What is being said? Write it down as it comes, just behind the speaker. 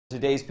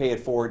Today's Pay It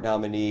Forward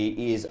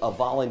nominee is a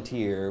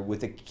volunteer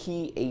with a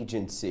key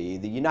agency,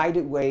 the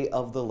United Way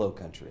of the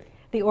Lowcountry.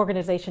 The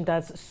organization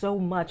does so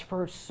much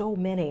for so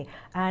many,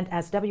 and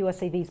as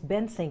WSAV's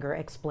Ben Singer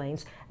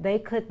explains, they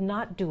could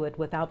not do it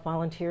without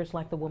volunteers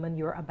like the woman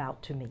you're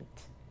about to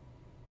meet.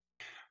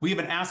 We have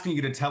been asking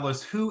you to tell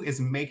us who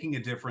is making a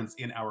difference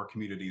in our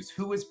communities,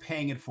 who is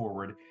paying it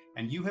forward,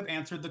 and you have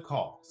answered the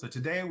call. So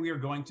today we are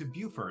going to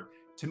Beaufort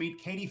to meet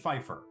Katie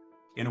Phifer,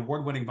 an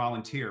award-winning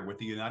volunteer with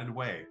the United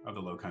Way of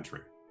the Lowcountry.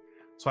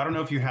 So I don't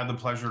know if you had the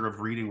pleasure of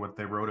reading what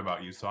they wrote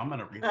about you, so I'm going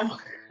to read it.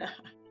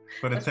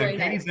 But it said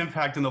Katie's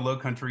impact in the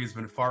Lowcountry has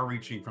been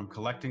far-reaching, from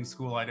collecting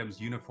school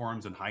items,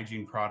 uniforms, and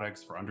hygiene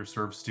products for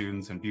underserved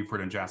students in Beaufort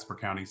and Jasper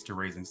Counties to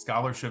raising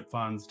scholarship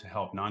funds to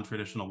help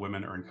non-traditional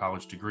women earn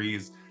college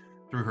degrees.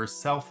 Through her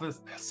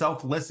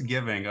selfless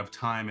giving of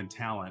time and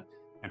talent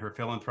and her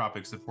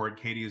philanthropic support,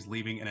 Katie is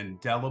leaving an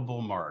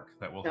indelible mark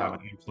that will have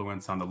an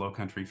influence on the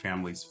Lowcountry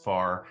families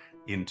far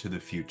into the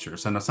future.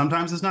 So now,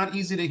 sometimes it's not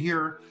easy to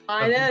hear.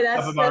 I know,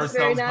 that's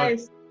very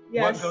nice.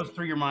 Yes. What goes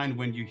through your mind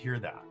when you hear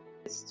that?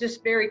 It's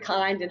just very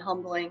kind and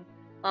humbling,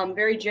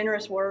 very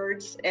generous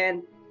words.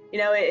 And, you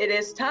know, it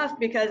is tough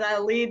because I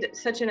lead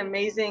such an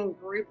amazing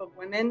group of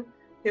women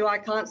who I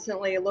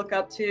constantly look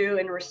up to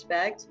and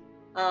respect.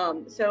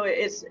 So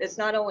it's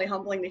not only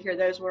humbling to hear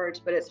those words,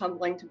 but it's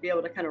humbling to be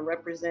able to kind of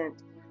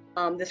represent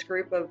this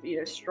group of,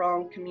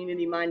 strong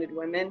community-minded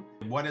women.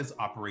 What is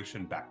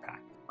Operation Backpack?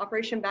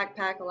 Operation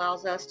Backpack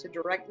allows us to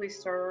directly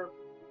serve,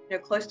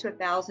 close to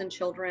 1,000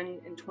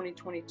 children in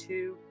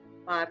 2022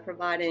 by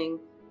providing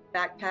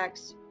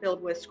backpacks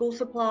filled with school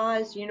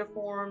supplies,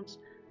 uniforms,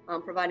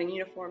 providing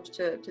uniforms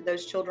to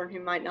those children who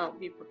might not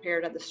be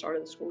prepared at the start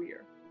of the school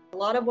year. A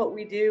lot of what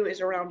we do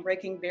is around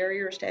breaking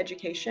barriers to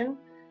education.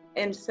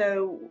 And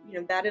so,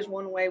 that is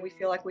one way we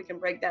feel like we can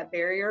break that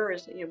barrier,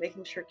 is,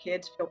 making sure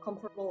kids feel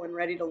comfortable and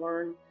ready to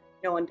learn,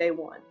 on day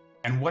one.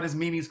 And what is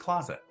Mimi's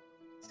Closet?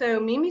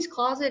 So Mimi's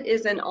Closet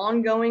is an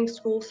ongoing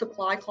school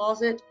supply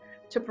closet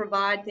to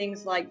provide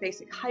things like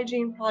basic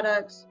hygiene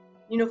products,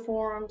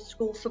 uniforms,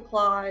 school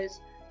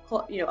supplies,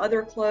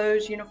 other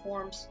clothes,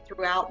 uniforms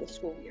throughout the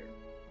school year.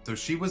 So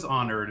she was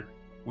honored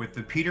with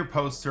the Peter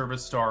Post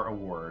Service Star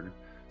Award.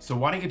 So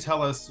why don't you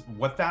tell us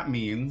what that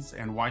means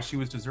and why she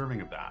was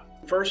deserving of that?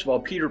 First of all,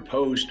 Peter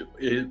Post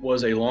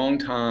was a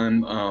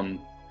longtime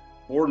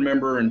board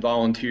member and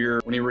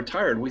volunteer. When he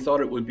retired, we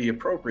thought it would be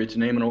appropriate to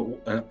name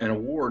an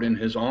award in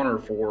his honor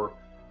for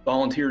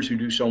volunteers who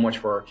do so much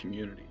for our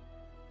community.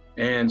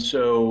 And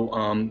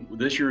so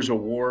this year's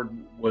award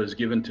was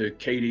given to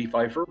Katie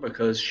Phifer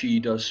because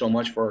she does so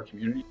much for our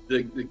community.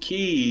 The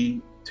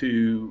key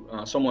to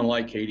someone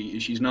like Katie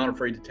is she's not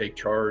afraid to take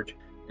charge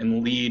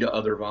and lead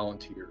other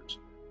volunteers.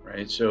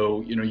 Right,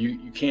 so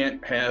you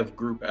can't have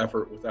group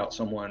effort without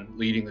someone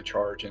leading the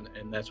charge, and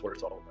that's what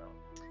it's all about.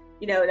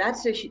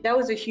 That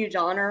was a huge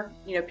honor.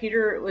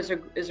 Peter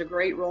is a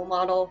great role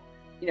model.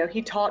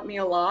 He taught me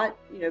a lot.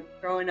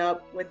 Growing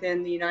up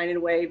within the United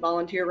Way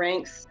volunteer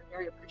ranks,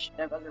 very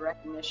appreciative of the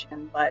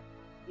recognition. But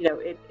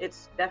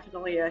it's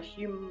definitely a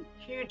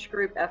huge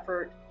group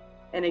effort,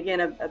 and again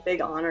a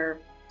big honor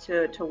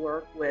to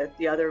work with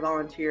the other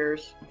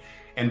volunteers.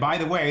 And by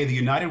the way, the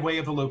United Way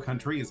of the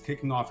Lowcountry is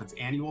kicking off its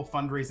annual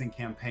fundraising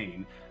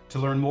campaign. To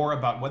learn more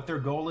about what their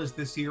goal is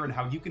this year and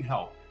how you can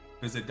help,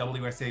 visit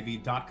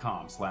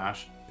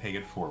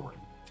wsav.com/payitforward.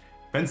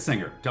 Ben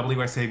Singer,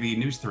 WSAV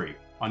News 3,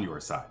 on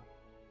your side.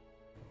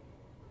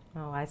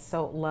 Oh, I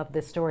so love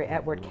this story,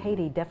 Edward.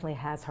 Katie definitely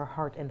has her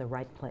heart in the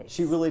right place.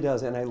 She really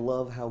does, and I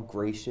love how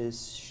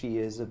gracious she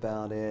is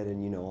about it,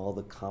 and all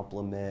the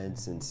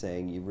compliments and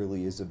saying it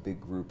really is a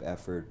big group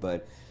effort,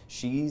 but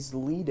she's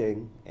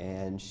leading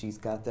and she's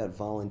got that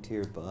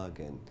volunteer bug,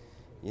 and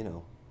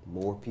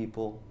more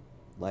people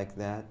like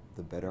that,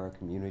 the better our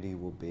community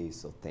will be.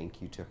 So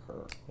thank you to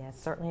her. Yes,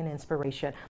 certainly an inspiration.